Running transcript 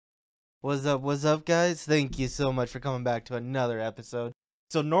What's up, guys? Thank you so much for coming back to another episode.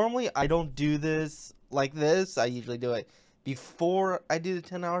 So normally I don't do this like this. I usually do it before I do the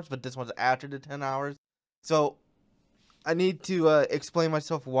 10 hours, but this one's after the 10 hours. So I need to explain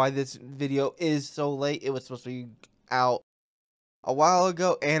myself why this video is so late. It was supposed to be out a while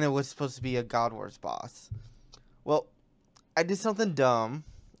ago, and it was supposed to be a God Wars boss. Well, I did something dumb,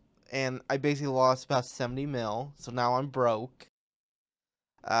 and I basically lost about 70 mil, so now I'm broke.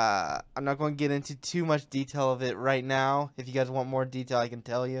 I'm not going to get into too much detail of it right now. If you guys want more detail, I can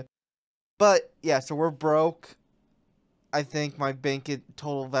tell you. But, yeah, so we're broke. I think my bank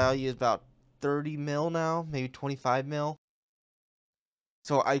total value is about 30 mil now, maybe 25 mil.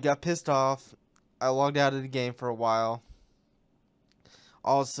 So I got pissed off. I logged out of the game for a while.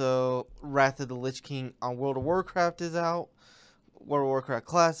 Also, Wrath of the Lich King on World of Warcraft is out. World of Warcraft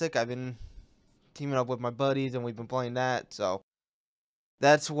Classic. I've been teaming up with my buddies, and we've been playing that, so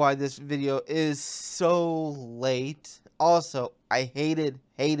that's why this video is so late. Also, I hated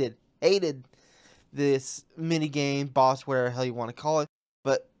this minigame, boss, whatever the hell you want to call it.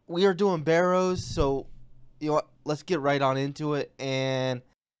 But we are doing barrows, so you know what? Let's get right on into it and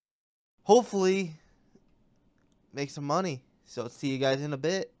hopefully make some money. So see you guys in a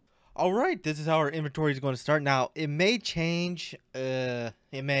bit. Alright, this is how our inventory is going to start. Now, it may change. It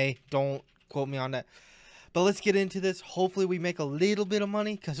may. Don't quote me on that. But let's get into this. Hopefully we make a little bit of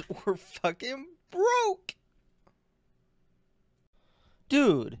money, because we're fucking broke.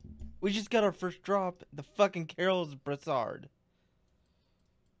 Dude, we just got our first drop. The fucking Carol's Brassard.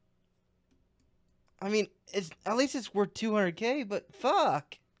 I mean, at least it's worth 200k, but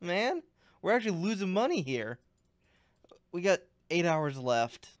fuck, man. We're actually losing money here. We got 8 hours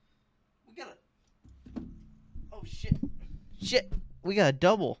left. We got a... Oh, shit. Shit. We got a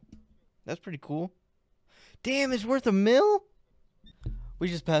double. That's pretty cool. Damn, it's worth a mil? We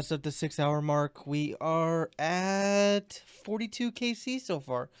just passed up the 6 hour mark. We are at 42 KC so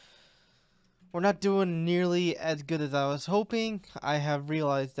far. We're not doing nearly as good as I was hoping. I have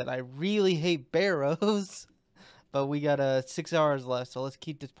realized that I really hate barrows. But we got 6 hours left, so let's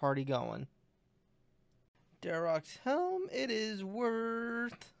keep this party going. Darrock's helm, it is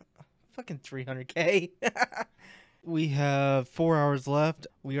worth fucking 300k. We have 4 hours left.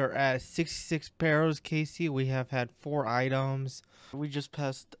 We are at 66 barrows, KC. We have had 4 items. We just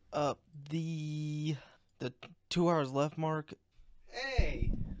passed up the 2 hours left mark.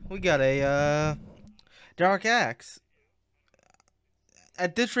 Hey, we got a Darrock axe.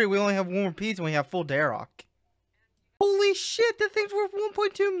 At this rate, we only have one more piece and we have full Darrock. Holy shit, that thing's worth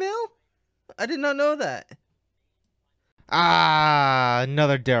 1.2 mil? I did not know that. Ah,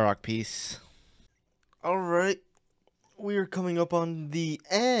 another Darrock piece. Alright. We are coming up on the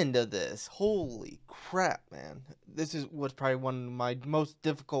end of this. Holy crap, man. This was probably one of my most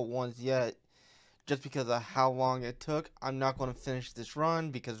difficult ones yet. Just because of how long it took. I'm not going to finish this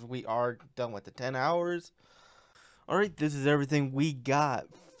run because we are done with the 10 hours. Alright, this is everything we got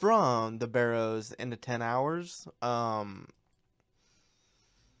from the barrows in the 10 hours.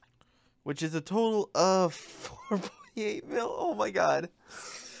 Which is a total of 4.8 mil. Oh my god.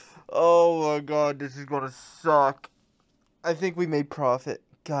 Oh my god, this is going to suck. I think we made profit.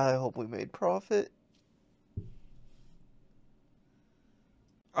 God, I hope we made profit.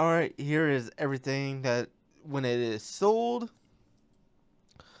 Alright, here is everything that when it is sold.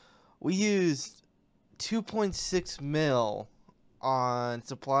 We used 2.6 mil on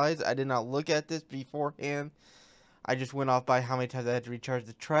supplies. I did not look at this beforehand. I just went off by how many times I had to recharge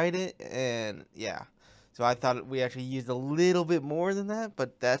the trident. And yeah. So I thought we actually used a little bit more than that.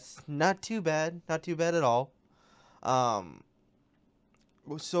 But that's not too bad. Not too bad at all.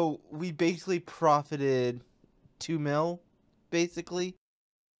 So we basically profited 2 mil, basically.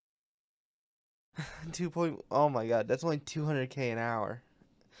 2 oh my god, that's only 200k an hour.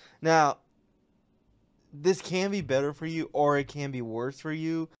 Now, this can be better for you, or it can be worse for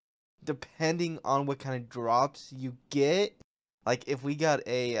you, depending on what kind of drops you get. Like, if we got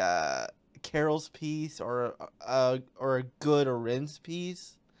a Carol's piece, or a good Orin's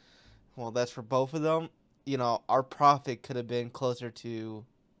piece, well, that's for both of them. You know, our profit could have been closer to,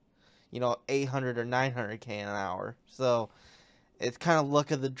 you know, 800 or 900k an hour. So it's kind of luck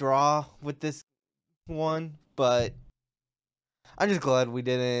of the draw with this one, but I'm just glad we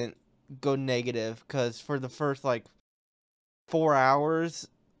didn't go negative, because for the first like 4 hours,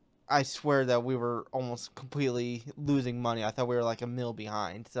 I swear that we were almost completely losing money. I thought we were like a mil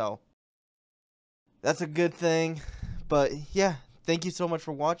behind, so that's a good thing. But yeah, thank you so much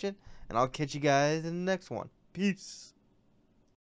for watching, and I'll catch you guys in the next one. Peace.